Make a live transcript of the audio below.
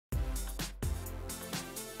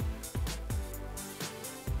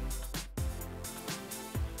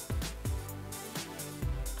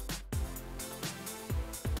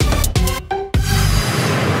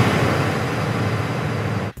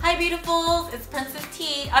beautifuls, it's Princess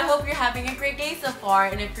T. I hope you're having a great day so far,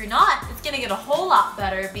 and if you're not, it's gonna get a whole lot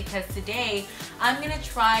better because today I'm gonna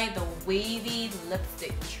try the wavy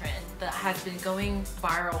lipstick trend that has been going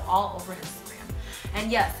viral all over Instagram. And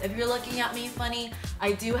yes, if you're looking at me funny,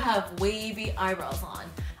 I do have wavy eyebrows on.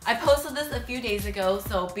 I posted this a few days ago,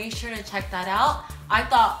 so be sure to check that out. I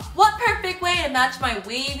thought, what perfect way to match my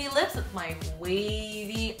wavy lips with my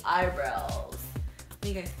wavy eyebrows. What do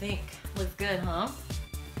you guys think? Looks good, huh?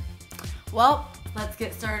 Well, let's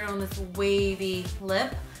get started on this wavy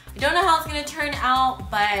lip. I don't know how it's gonna turn out,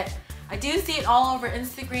 but I do see it all over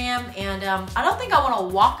Instagram, and I don't think I wanna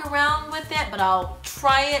walk around with it, but I'll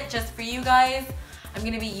try it just for you guys. I'm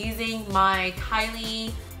gonna be using my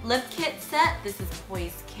Kylie lip kit set. This is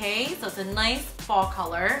Poise K, so it's a nice fall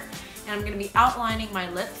color. And I'm gonna be outlining my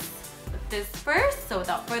lips with this first. So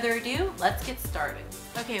without further ado, let's get started.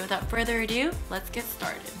 Okay, without further ado, let's get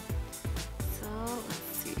started. So,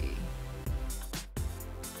 let's see.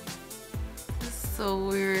 This is so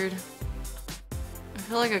weird. I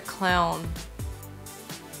feel like a clown.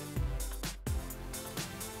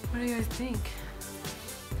 What do you guys think?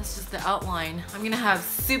 That's just the outline. I'm gonna have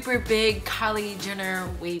super big Kylie Jenner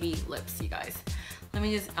wavy lips, you guys. Let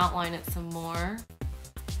me just outline it some more.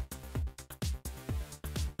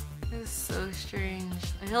 This is so strange.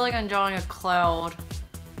 I feel like I'm drawing a cloud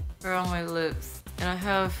around my lips, and I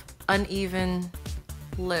have uneven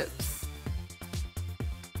lips.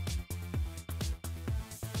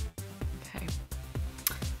 Okay.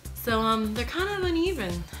 So they're kind of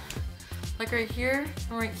uneven. Like right here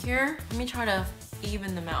and right here. Let me try to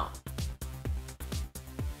even them out.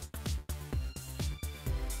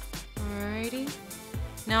 Alrighty.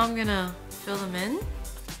 Now I'm gonna fill them in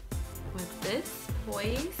with this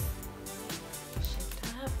Poise. Shake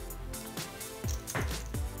it up.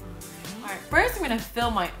 Alright, first I'm gonna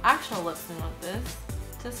fill my actual lips in with this,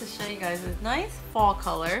 just to show you guys this nice fall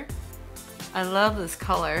color. I love this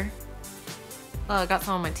color. Oh, I got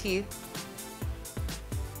some on my teeth.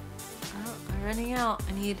 Oh, I'm running out.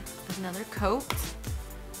 I need another coat.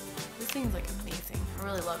 This thing's like amazing. I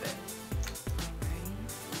really love it.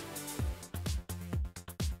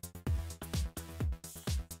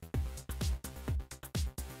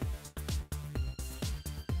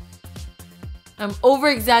 I'm over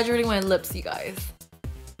exaggerating my lips, you guys.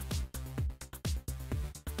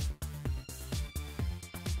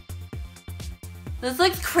 This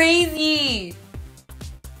looks crazy.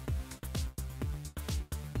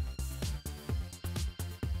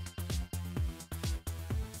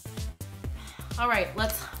 All right,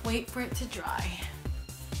 let's wait for it to dry.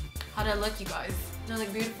 How did it look, you guys? Do I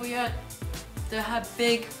look beautiful yet? Do I have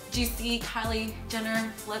big, juicy Kylie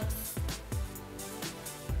Jenner lips?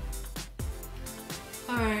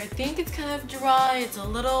 Alright, I think it's kind of dry. It's a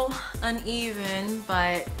little uneven,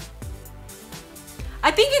 but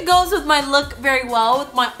I think it goes with my look very well,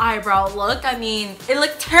 with my eyebrow look. I mean, it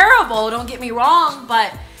looked terrible, don't get me wrong,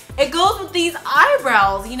 but it goes with these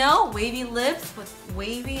eyebrows, you know? Wavy lips with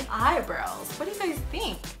wavy eyebrows. What do you guys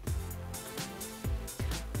think?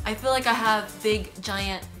 I feel like I have big,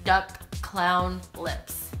 giant, duck, clown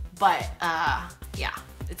lips, but yeah,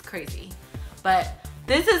 it's crazy. But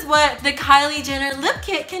this is what the Kylie Jenner lip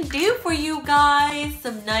kit can do for you guys.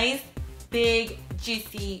 Some nice, big,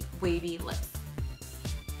 juicy, wavy lips.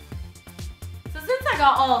 So since I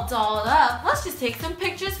got all dolled up, let's just take some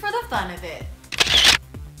pictures for the fun of it.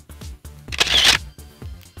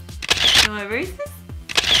 Do I erase this?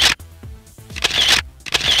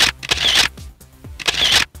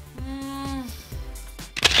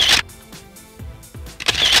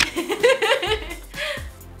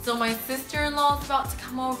 So my sister-in-law is about to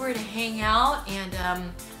come over to hang out, and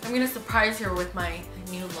I'm gonna surprise her with my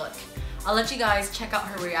new look. I'll let you guys check out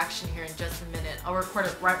her reaction here in just a minute. I'll record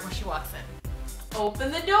it right when she walks in.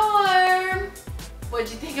 Open the door! What'd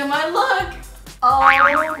you think of my look? Oh my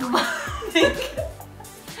God.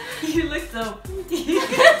 You look so pretty.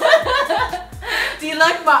 Do you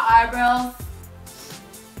like my eyebrows?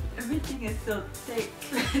 Everything is so thick.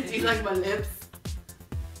 Do you like my lips?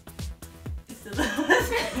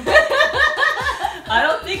 I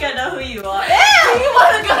don't think I know who you are. Yeah! You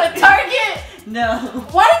wanna go to Target? No.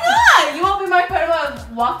 Why not? You won't be my friend if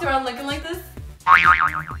I walked around looking like this?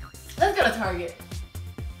 Let's go to Target.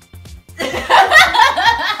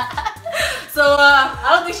 So, I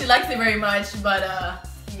don't think she likes it very much, but,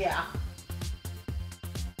 yeah.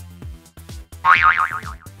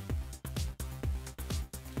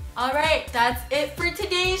 Alright, that's it for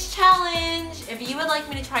today's challenge. If you would like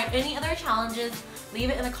me to try any other challenges, leave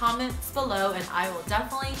it in the comments below and I will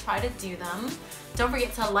definitely try to do them. Don't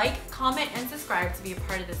forget to like, comment, and subscribe to be a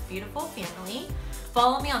part of this beautiful family.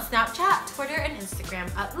 Follow me on Snapchat, Twitter, and Instagram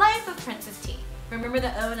at Life of Princess T. Remember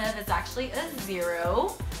the O and F is actually a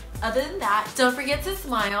 0. Other than that, don't forget to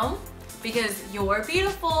smile because you're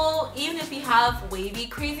beautiful even if you have wavy,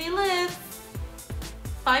 crazy lips.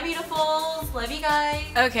 Bye, beautifuls. Love you guys.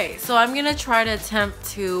 Okay, so I'm gonna try to attempt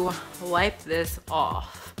to wipe this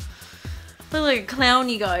off. Look like a clown,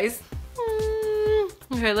 you guys.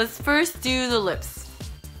 Okay, let's first do the lips.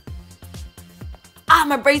 Ah,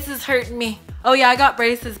 my braces hurting me. Oh yeah, I got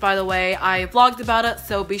braces, by the way. I vlogged about it,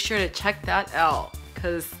 so be sure to check that out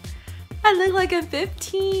because I look like I'm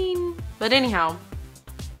 15. But anyhow.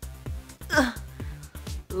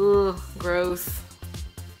 Ugh, gross.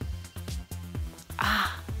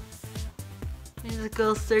 Just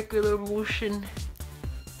go circular motion.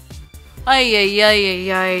 Ay, ay, ay,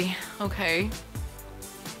 ay, ay. Okay.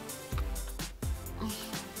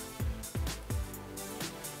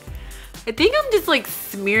 I think I'm just like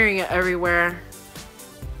smearing it everywhere.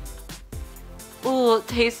 Oh, it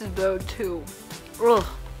tastes bad too. Ugh.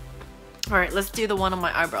 Alright, let's do the one on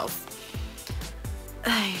my eyebrows.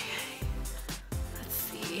 Ay. Let's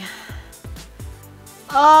see.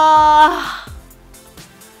 Oh,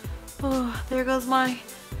 there goes my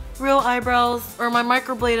real eyebrows, or my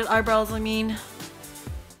microbladed eyebrows, I mean.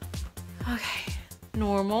 Okay,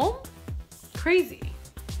 normal, crazy,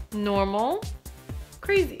 normal,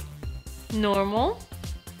 crazy, normal,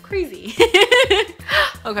 crazy.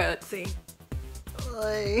 Okay, let's see.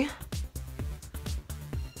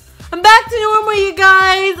 I'm back to normal, you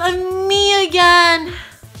guys. I'm me again.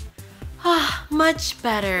 Much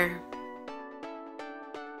better.